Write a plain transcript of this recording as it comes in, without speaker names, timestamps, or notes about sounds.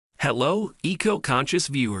Hello, eco-conscious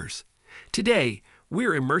viewers. Today,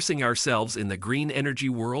 we're immersing ourselves in the green energy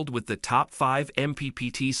world with the top 5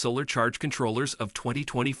 MPPT solar charge controllers of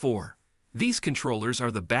 2024. These controllers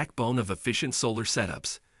are the backbone of efficient solar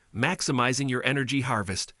setups, maximizing your energy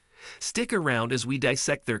harvest. Stick around as we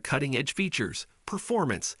dissect their cutting-edge features,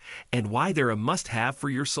 performance, and why they're a must-have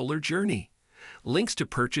for your solar journey. Links to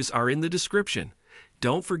purchase are in the description.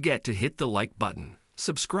 Don't forget to hit the like button,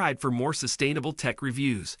 subscribe for more sustainable tech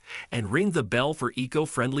reviews, and ring the bell for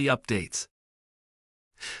eco-friendly updates.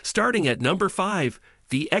 Starting at number 5,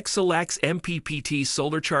 the ECGSOLAX MPPT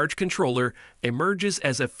Solar Charge Controller emerges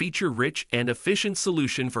as a feature-rich and efficient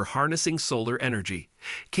solution for harnessing solar energy,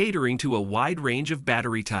 catering to a wide range of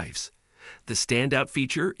battery types. The standout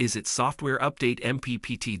feature is its software update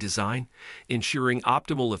MPPT design, ensuring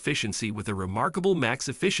optimal efficiency with a remarkable max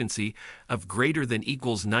efficiency of greater than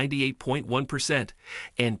equals 98.1%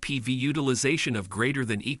 and PV utilization of greater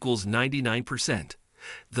than equals 99%.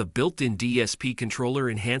 The built-in DSP controller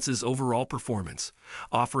enhances overall performance,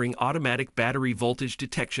 offering automatic battery voltage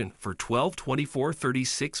detection for 12, 24,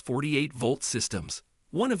 36, 48 volt systems.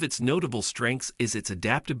 One of its notable strengths is its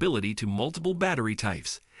adaptability to multiple battery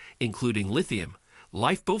types, including lithium,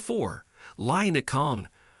 LiFePO4, Li-Ni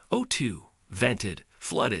O2, vented,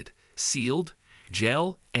 flooded, sealed,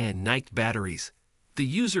 gel, and nicked batteries. The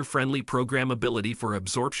user-friendly programmability for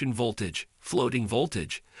absorption voltage, floating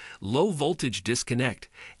voltage, low voltage disconnect,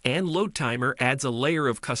 and load timer adds a layer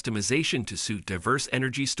of customization to suit diverse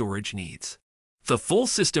energy storage needs. The full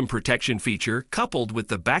system protection feature, coupled with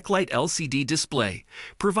the backlight LCD display,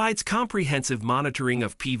 provides comprehensive monitoring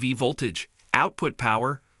of PV voltage, output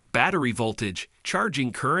power, battery voltage,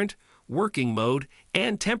 charging current, working mode,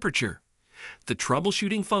 and temperature. The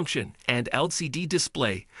troubleshooting function and LCD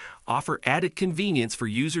display offer added convenience for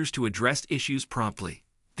users to address issues promptly.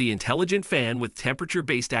 The intelligent fan with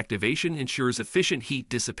temperature-based activation ensures efficient heat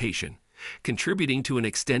dissipation, contributing to an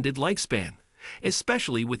extended lifespan,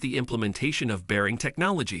 especially with the implementation of bearing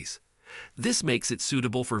technologies. This makes it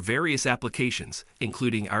suitable for various applications,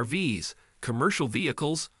 including RVs, commercial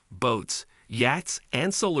vehicles, boats, yachts,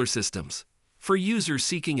 and solar systems. For users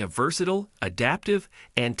seeking a versatile, adaptive,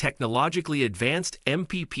 and technologically advanced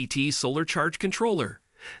MPPT solar charge controller,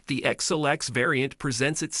 the ECGSOLAX variant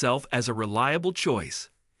presents itself as a reliable choice.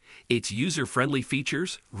 Its user-friendly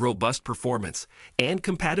features, robust performance, and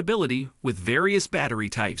compatibility with various battery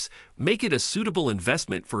types make it a suitable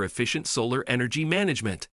investment for efficient solar energy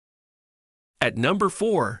management. At number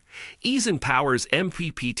 4, ECGSOLAX's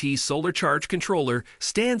MPPT Solar Charge Controller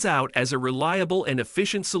stands out as a reliable and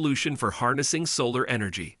efficient solution for harnessing solar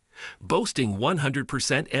energy. Boasting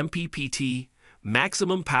 100% MPPT,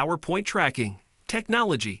 maximum power point tracking,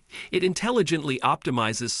 technology, it intelligently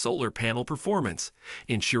optimizes solar panel performance,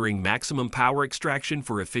 ensuring maximum power extraction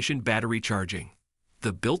for efficient battery charging.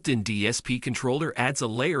 The built-in DSP controller adds a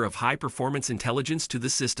layer of high-performance intelligence to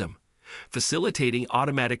the system, facilitating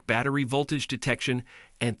automatic battery voltage detection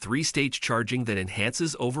and 3-stage charging that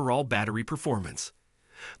enhances overall battery performance.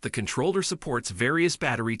 The controller supports various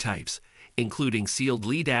battery types, including sealed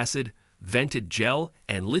lead-acid, vented gel,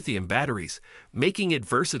 and lithium batteries, making it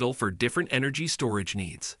versatile for different energy storage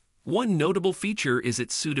needs. One notable feature is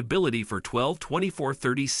its suitability for 12, 24,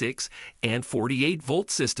 36, and 48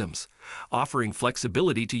 volt systems, offering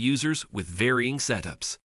flexibility to users with varying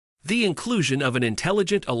setups. The inclusion of an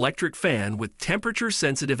intelligent electric fan with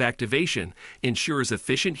temperature-sensitive activation ensures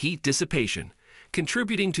efficient heat dissipation,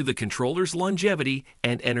 contributing to the controller's longevity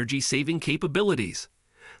and energy-saving capabilities.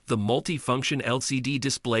 The multi-function LCD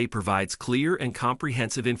display provides clear and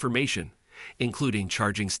comprehensive information, including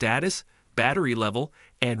charging status, battery level,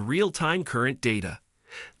 and real-time current data.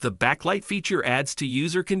 The backlight feature adds to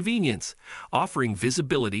user convenience, offering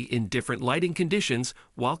visibility in different lighting conditions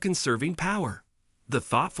while conserving power. The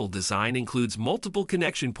thoughtful design includes multiple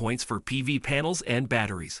connection points for PV panels and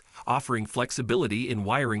batteries, offering flexibility in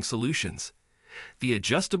wiring solutions. The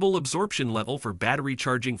adjustable absorption level for battery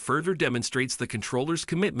charging further demonstrates the controller's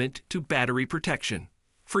commitment to battery protection.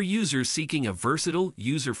 For users seeking a versatile,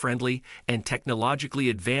 user-friendly, and technologically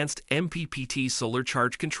advanced MPPT solar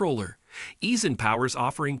charge controller, ECGSOLAX's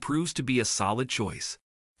offering proves to be a solid choice.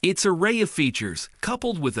 Its array of features,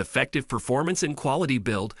 coupled with effective performance and quality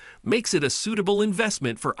build, makes it a suitable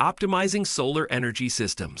investment for optimizing solar energy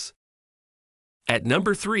systems. At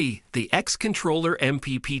number 3, the ECGSOLAX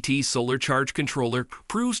MPPT Solar Charge Controller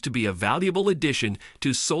proves to be a valuable addition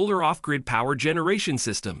to solar off-grid power generation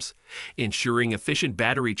systems, ensuring efficient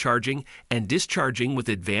battery charging and discharging with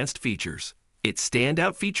advanced features. Its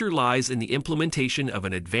standout feature lies in the implementation of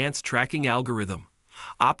an advanced tracking algorithm,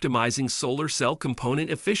 optimizing solar cell component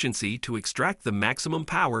efficiency to extract the maximum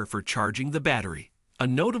power for charging the battery. A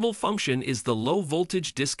notable function is the low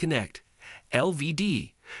voltage disconnect,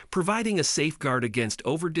 LVD, providing a safeguard against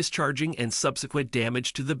over-discharging and subsequent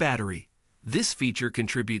damage to the battery. This feature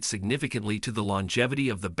contributes significantly to the longevity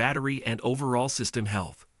of the battery and overall system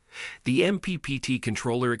health. The MPPT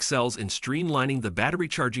controller excels in streamlining the battery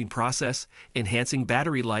charging process, enhancing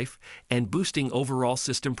battery life, and boosting overall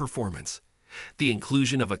system performance. The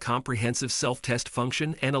inclusion of a comprehensive self-test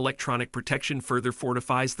function and electronic protection further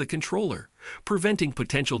fortifies the controller, preventing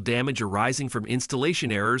potential damage arising from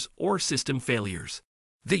installation errors or system failures.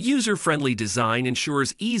 The user-friendly design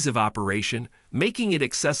ensures ease of operation, making it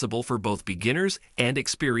accessible for both beginners and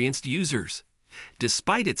experienced users.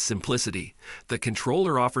 Despite its simplicity, the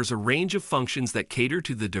controller offers a range of functions that cater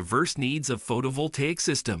to the diverse needs of photovoltaic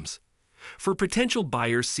systems. For potential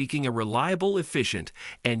buyers seeking a reliable, efficient,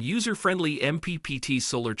 and user-friendly MPPT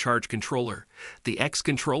solar charge controller, the X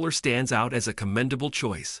controller stands out as a commendable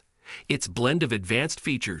choice. Its blend of advanced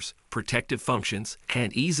features, protective functions,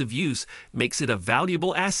 and ease of use makes it a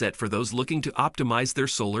valuable asset for those looking to optimize their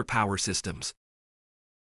solar power systems.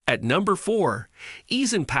 At number 4,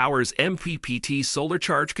 ECGSOLAX's MPPT Solar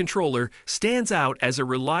Charge Controller stands out as a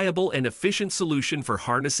reliable and efficient solution for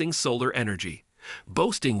harnessing solar energy.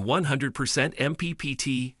 Boasting 100%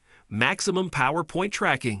 MPPT, maximum power point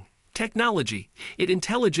tracking, technology, it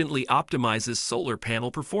intelligently optimizes solar panel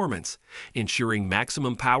performance, ensuring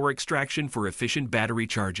maximum power extraction for efficient battery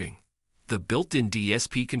charging. The built-in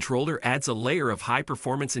DSP controller adds a layer of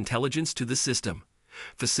high-performance intelligence to the system,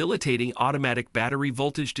 facilitating automatic battery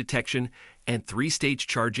voltage detection and 3-stage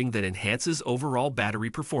charging that enhances overall battery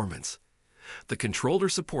performance. The controller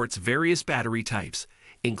supports various battery types,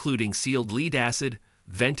 including sealed lead-acid,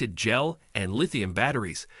 vented gel, and lithium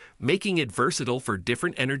batteries, making it versatile for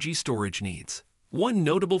different energy storage needs. One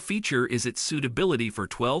notable feature is its suitability for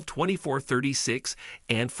 12, 24, 36,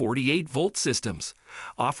 and 48-volt systems,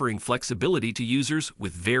 offering flexibility to users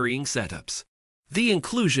with varying setups. The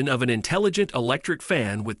inclusion of an intelligent electric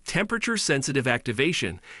fan with temperature-sensitive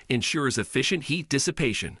activation ensures efficient heat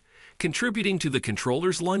dissipation, contributing to the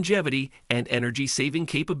controller's longevity and energy-saving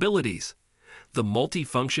capabilities. The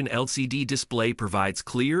multi-function LCD display provides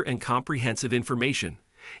clear and comprehensive information,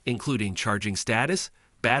 including charging status,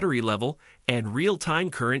 battery level, and real-time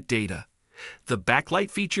current data. The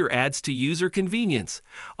backlight feature adds to user convenience,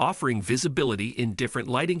 offering visibility in different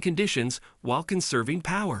lighting conditions while conserving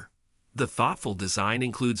power. The thoughtful design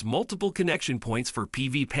includes multiple connection points for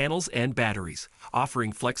PV panels and batteries,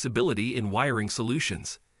 offering flexibility in wiring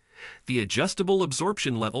solutions. The adjustable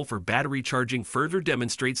absorption level for battery charging further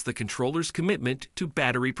demonstrates the controller's commitment to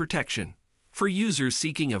battery protection. For users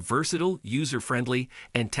seeking a versatile, user-friendly,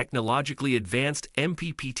 and technologically advanced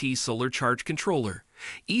MPPT solar charge controller,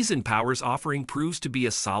 ECGSOLAX's offering proves to be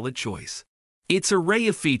a solid choice. Its array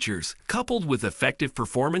of features, coupled with effective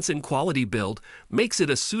performance and quality build, makes it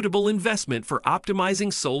a suitable investment for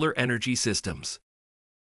optimizing solar energy systems.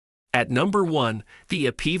 At number 1, the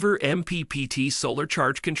Inverter MPPT Solar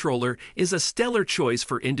Charge Controller is a stellar choice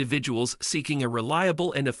for individuals seeking a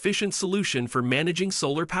reliable and efficient solution for managing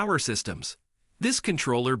solar power systems. This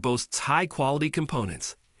controller boasts high-quality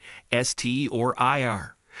components, ST or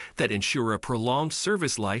IR, that ensure a prolonged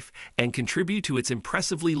service life and contribute to its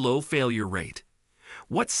impressively low failure rate.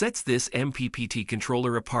 What sets this MPPT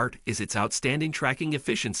controller apart is its outstanding tracking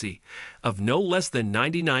efficiency of no less than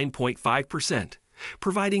 99.5%.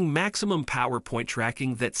 Providing maximum power point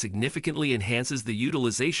tracking that significantly enhances the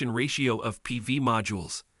utilization ratio of PV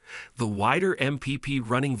modules. The wider MPP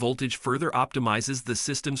running voltage further optimizes the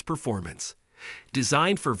system's performance.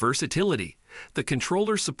 Designed for versatility, the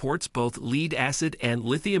controller supports both lead-acid and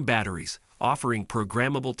lithium batteries, offering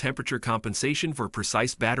programmable temperature compensation for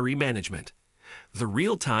precise battery management. The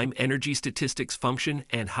real-time energy statistics function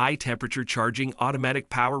and high-temperature charging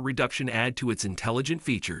automatic power reduction add to its intelligent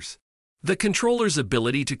features. The controller's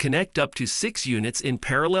ability to connect up to 6 units in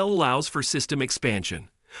parallel allows for system expansion,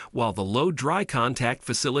 while the load-dry contact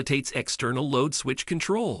facilitates external load switch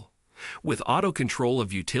control. With auto-control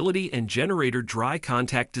of utility and generator dry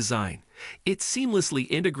contact design, it seamlessly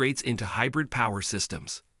integrates into hybrid power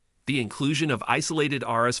systems. The inclusion of isolated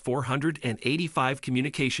RS-485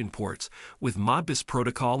 communication ports with Modbus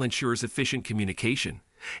protocol ensures efficient communication,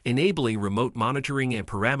 enabling remote monitoring and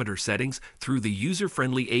parameter settings through the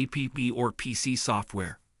user-friendly app or PC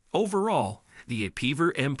software. Overall, the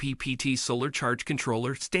Inverter MPPT Solar Charge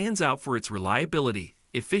Controller stands out for its reliability,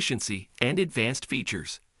 efficiency, and advanced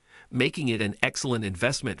features, making it an excellent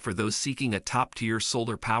investment for those seeking a top-tier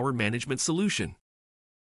solar power management solution.